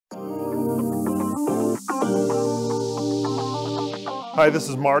Hi, this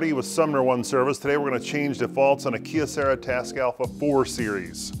is Marty with SumnerOne Service. Today we're going to change defaults on a Kyocera Task Alpha 4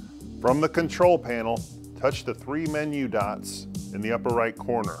 series. From the control panel, touch the 3 menu dots in the upper right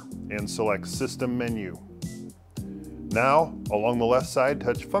corner and select System Menu. Now, along the left side,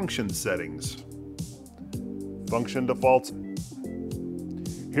 touch Function Settings. Function Defaults.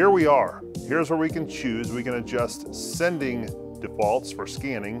 Here we are. Here's where we can choose. We can adjust sending defaults for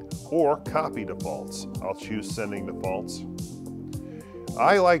scanning or copy defaults. I'll choose sending defaults.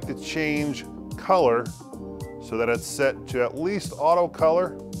 I like to change color so that it's set to at least auto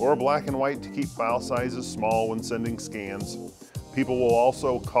color or black and white to keep file sizes small when sending scans. People will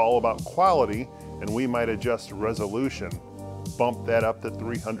also call about quality, and we might adjust resolution, bump that up to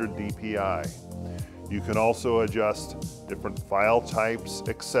 300 dpi. You can also adjust different file types,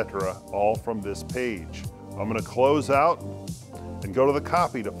 etc., all from this page. I'm going to close out and go to the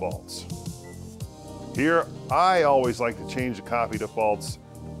copy defaults. Here, I always like to change the copy defaults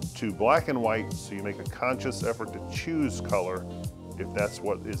to black and white, so you make a conscious effort to choose color if that's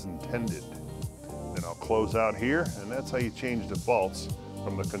what is intended. Then I'll close out here, and that's how you change defaults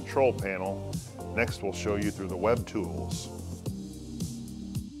from the control panel. Next, we'll show you through the web tools.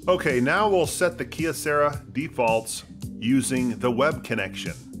 Okay, now we'll set the Kyocera defaults using the web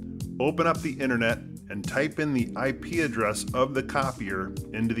connection. Open up the internet and type in the IP address of the copier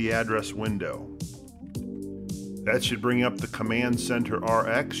into the address window. That should bring up the Command Center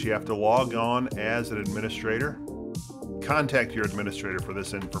RX. You have to log on as an administrator. Contact your administrator for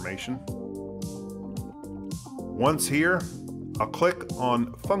this information. Once here, I'll click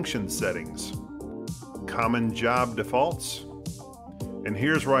on Function Settings, Common Job Defaults, and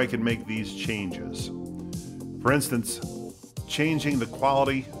here's where I can make these changes. For instance, changing the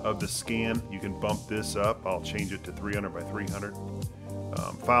quality of the scan, you can bump this up. I'll change it to 300 by 300.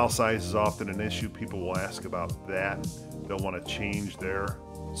 File size is often an issue. People will ask about that. They'll want to change their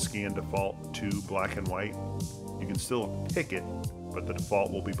scan default to black and white. You can still pick it, but the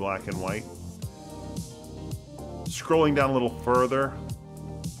default will be black and white. Scrolling down a little further,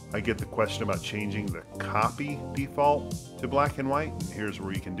 I get the question about changing the copy default to black and white, and here's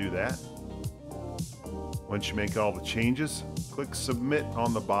where you can do that. Once you make all the changes, click Submit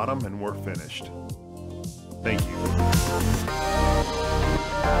on the bottom and we're finished. Thank you.